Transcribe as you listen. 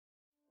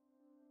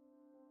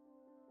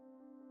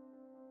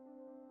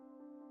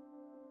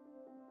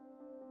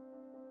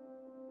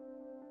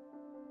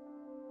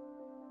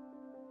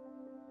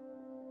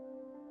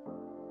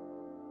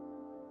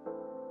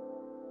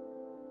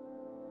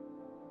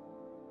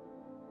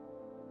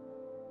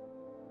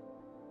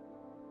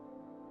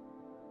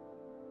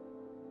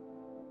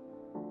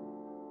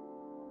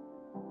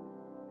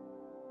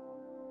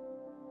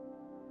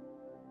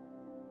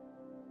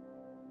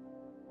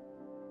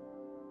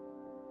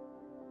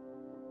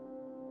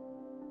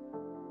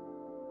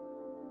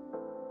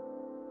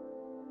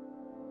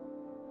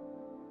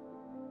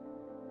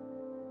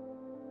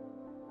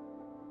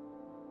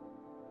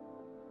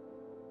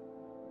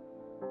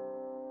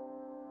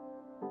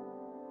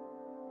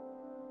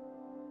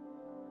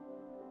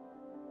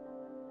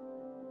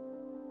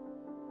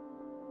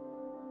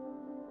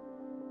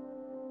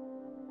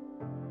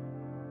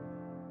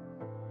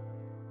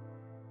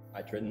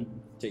I,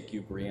 Trenton, take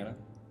you, Breanna,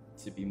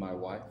 to be my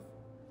wife,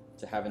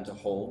 to have and to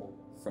hold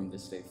from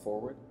this day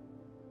forward,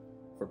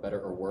 for better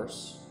or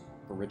worse,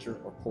 for richer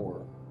or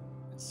poorer,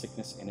 in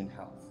sickness and in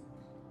health,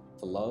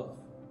 to love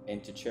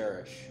and to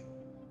cherish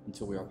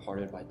until we are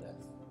parted by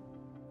death.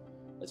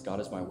 As God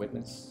is my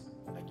witness,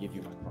 I give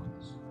you my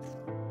promise.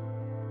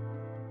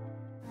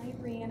 I,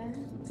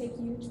 Breanna, take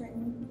you,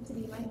 Trenton, to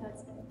be my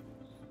husband,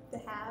 to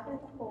have and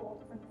to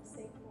hold from this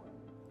day forward,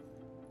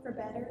 for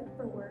better,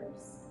 for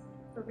worse,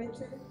 for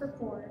richer, for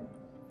poorer,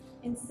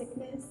 in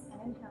sickness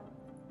and in health,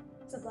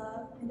 to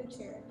love and to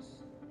cherish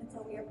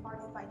until we are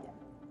parted by death.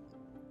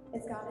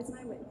 As God is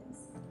my witness,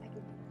 I give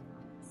you my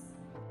promise.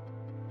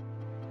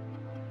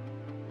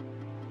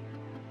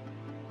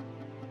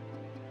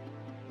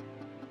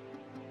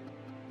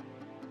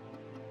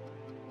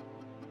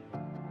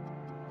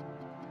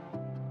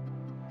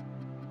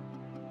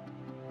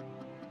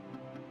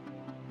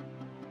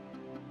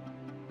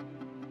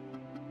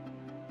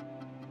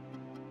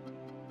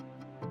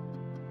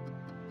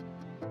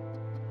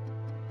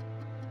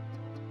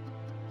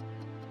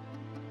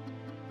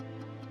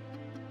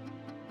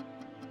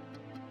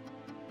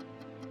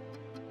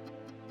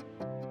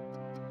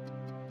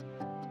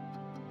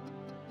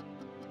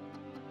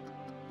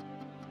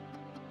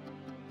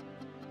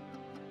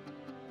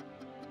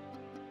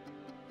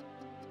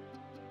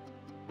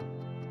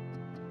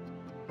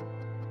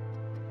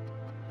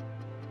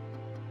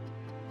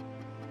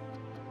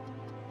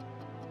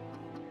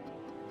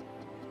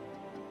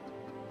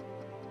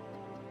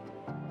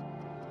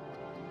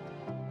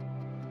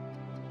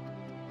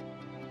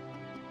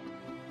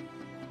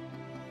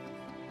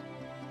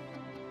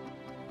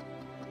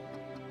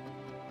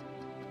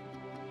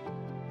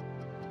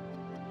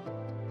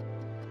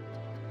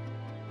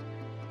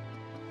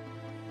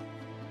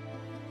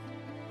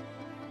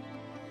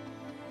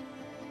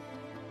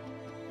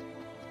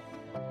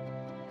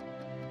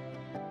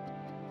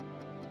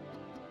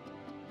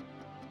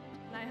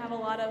 I have a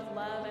lot of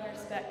love and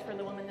respect for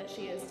the woman that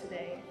she is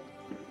today.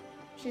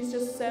 She's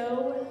just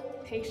so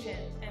patient,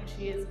 and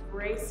she is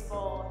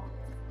graceful,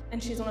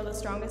 and she's one of the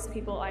strongest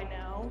people I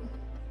know.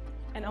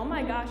 And oh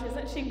my gosh,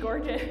 isn't she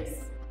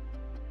gorgeous?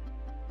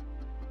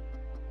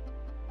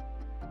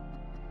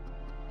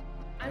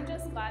 I'm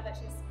just glad that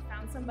she's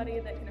found somebody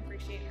that can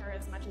appreciate her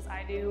as much as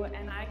I do,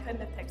 and I couldn't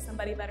have picked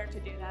somebody better to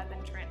do that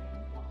than Trenton.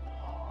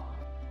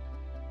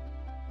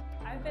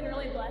 I've been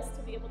really blessed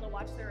to be able to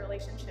watch their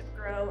relationship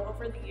grow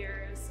over the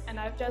years, and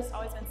I've just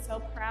always been so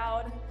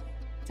proud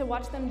to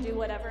watch them do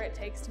whatever it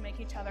takes to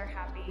make each other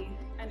happy.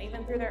 And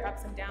even through their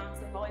ups and downs,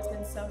 they've always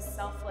been so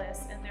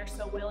selfless, and they're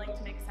so willing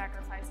to make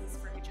sacrifices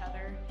for each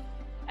other.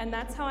 And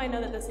that's how I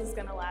know that this is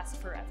going to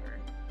last forever.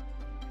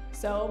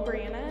 So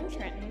Breanna and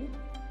Trenton,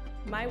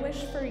 my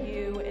wish for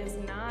you is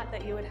not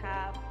that you would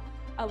have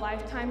a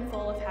lifetime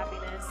full of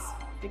happiness,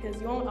 because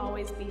you won't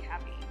always be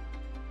happy,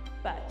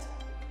 but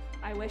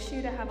I wish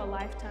you to have a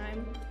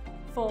lifetime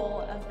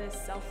full of this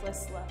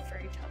selfless love for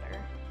each other.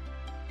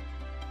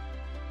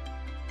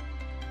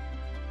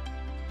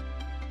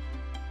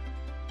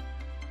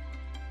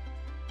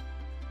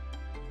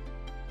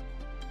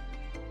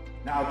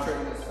 Now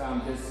Trenton has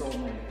found his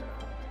soulmate,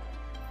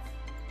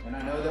 and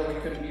I know that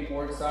we couldn't be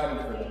more excited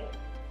for them.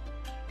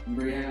 And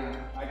Breanna,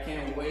 I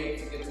can't wait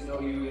to get to know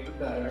you even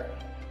better,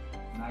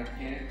 and I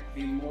can't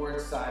be more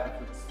excited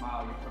for the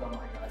smile you put on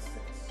my guy's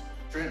face.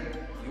 Trenton,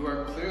 you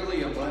are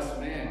clearly a blessed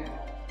man,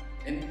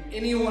 and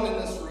anyone in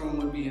this room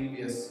would be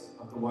envious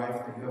of the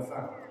wife that you have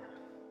found.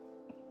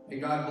 May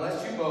God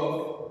bless you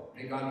both.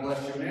 May God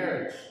bless your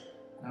marriage.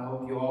 And I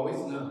hope you always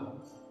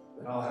know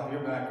that I'll have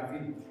your back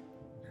if you need.